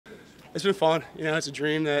It's been fun. It's a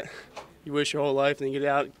dream that you wish your whole life, and then you get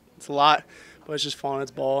out. It's a lot, but it's just fun.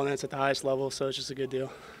 It's ball, and it's at the highest level, so it's just a good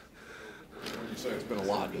deal. When you say it's been a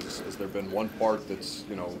lot, has there been one part that's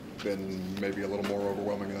been maybe a little more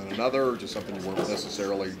overwhelming than another, or just something you weren't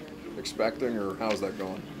necessarily expecting, or how's that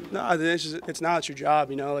going? No, it's now it's your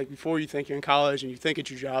job. Like before you think you're in college and you think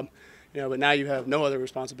it's your job, but now you have no other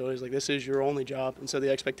responsibilities. Like this is your only job, and so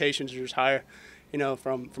the expectations are just higher,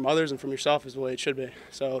 from others and from yourself is the way it should be.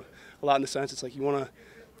 So a lot in the sense it's like you want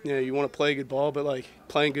to play good ball, but like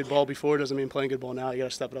playing good ball before doesn't mean playing good ball now. You got to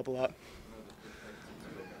step it up a lot.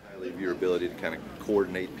 Your ability to kind of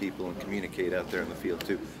coordinate people and communicate out there in the field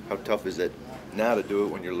too. How tough is it now to do it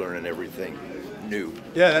when you're learning everything new?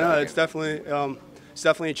 Yeah, no, it's definitely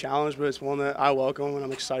a challenge, but it's one that I welcome and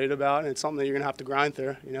I'm excited about, and it's something that you're gonna have to grind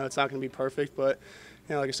through. It's not gonna be perfect, but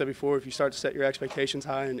like I said before, if you start to set your expectations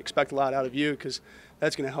high and expect a lot out of you, because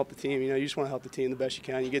that's gonna help the team. You just want to help the team the best you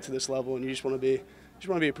can. You get to this level, and you just want to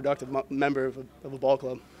be a productive member of a ball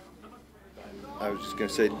club. I was just going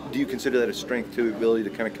to say, do you consider that a strength too, ability to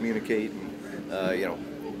kind of communicate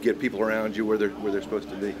and, get people around you where they're supposed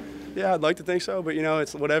to be? Yeah, I'd like to think so, but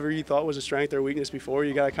it's whatever you thought was a strength or weakness before,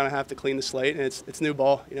 you got to kind of have to clean the slate, and it's new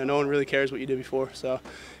ball. No one really cares what you did before, so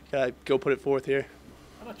you got to go put it forth here.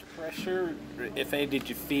 How much pressure, if any, did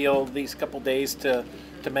you feel these couple days to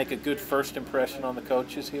make a good first impression on the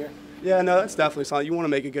coaches here? Yeah, no, that's definitely something. You want to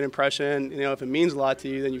make a good impression. If it means a lot to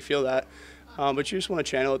you, then you feel that. But you just want to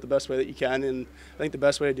channel it the best way that you can, and I think the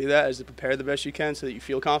best way to do that is to prepare the best you can so that you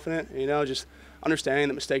feel confident. Just understanding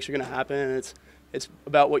that mistakes are going to happen, and it's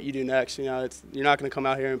about what you do next. You're not going to come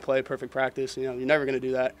out here and play perfect practice. You're never going to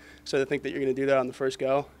do that. So to think that you're going to do that on the first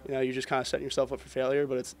go, you're just kind of setting yourself up for failure.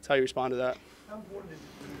 But it's how you respond to that. How important is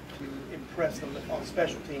it to impress them on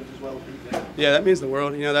special teams as well as defense? Yeah, that means the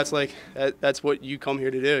world. That's what you come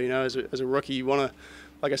here to do. As a rookie, you want to.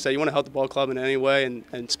 Like I said, you want to help the ball club in any way,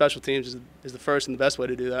 and special teams is the first and the best way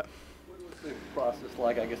to do that. What's the process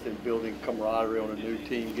like, I guess, in building camaraderie on a new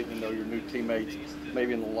team, getting to know your new teammates,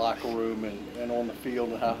 maybe in the locker room and on the field,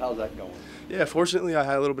 and how's that going? Yeah, fortunately, I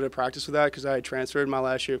had a little bit of practice with that because I had transferred my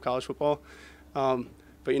last year of college football. But,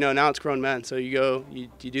 now it's grown men, so you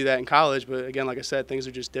do that in college, but again, like I said, things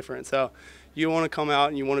are just different. So you want to come out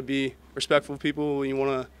and you want to be respectful of people, and you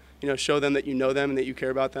want to show them that you know them and that you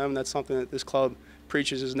care about them, and that's something that this club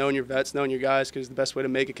preaches, is knowing your vets, knowing your guys, because the best way to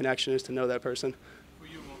make a connection is to know that person. For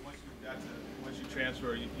you, once you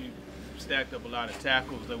transfer, you stacked up a lot of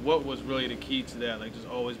tackles. Like, what was really the key to that? Like, just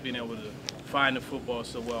always being able to find the football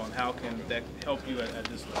so well, and how can that help you at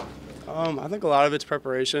this level? I think a lot of it's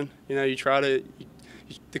preparation. You try to.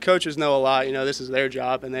 The coaches know a lot. This is their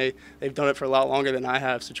job, and they've done it for a lot longer than I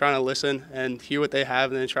have. So trying to listen and hear what they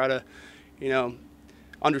have, and then try to,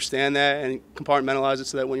 understand that and compartmentalize it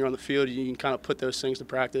so that when you're on the field, you can kind of put those things to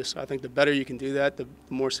practice. I think the better you can do that, the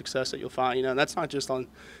more success that you'll find. And that's not just on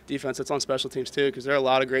defense; it's on special teams too, because there are a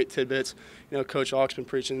lot of great tidbits. Coach Hawk's been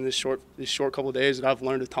preaching this short couple of days that I've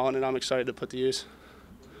learned a ton, and I'm excited to put to use.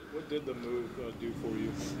 What did the move do for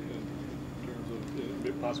you in terms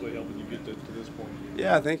of possibly helping you get to this point?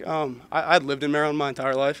 Yeah, I think I'd lived in Maryland my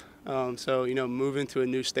entire life. So moving to a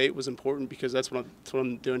new state was important because that's what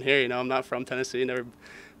I'm doing here. I'm not from Tennessee, never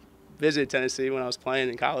visited Tennessee when I was playing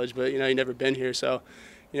in college, but you never been here. So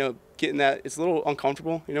getting that, it's a little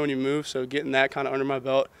uncomfortable, when you move. So getting that kind of under my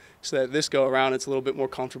belt, so that this go around it's a little bit more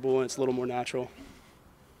comfortable and it's a little more natural.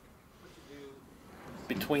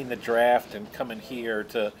 Between the draft and coming here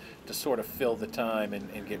to sort of fill the time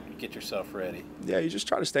and get yourself ready? Yeah, you just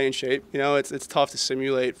try to stay in shape. It's tough to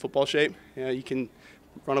simulate football shape. You can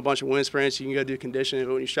run a bunch of wind sprints, you can go do conditioning,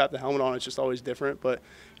 but when you strap the helmet on, it's just always different. But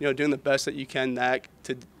doing the best that you can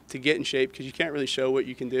to get in shape, because you can't really show what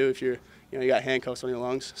you can do if you got handcuffs on your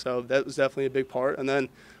lungs. So that was definitely a big part. And then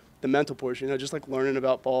the mental portion, just like learning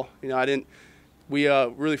about ball. We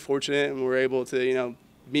really fortunate and we were able to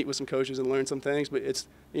meet with some coaches and learn some things, but it's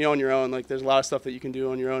on your own. Like there's a lot of stuff that you can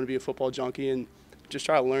do on your own to be a football junkie, and just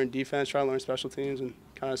try to learn defense, try to learn special teams, and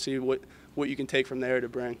kind of see what you can take from there to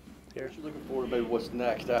bring here. What you looking forward to, maybe what's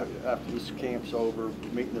next after this camp's over,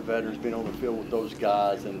 meeting the veterans, being on the field with those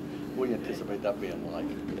guys, and what do you anticipate that being like?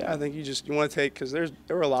 Yeah, I think you want to take, because there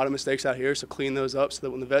were a lot of mistakes out here, so clean those up so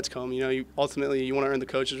that when the vets come, ultimately you want to earn the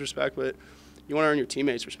coach's respect, but you want to earn your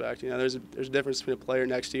teammates' respect. There's a difference between a player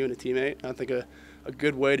next to you and a teammate. And I think a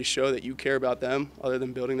good way to show that you care about them, other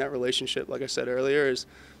than building that relationship, like I said earlier, is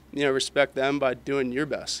respect them by doing your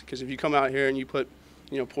best. Because if you come out here and you put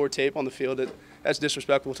poor tape on the field, that's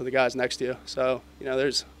disrespectful to the guys next to you. So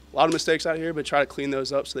there's a lot of mistakes out here, but try to clean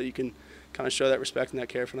those up so that you can kind of show that respect and that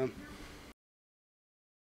care for them.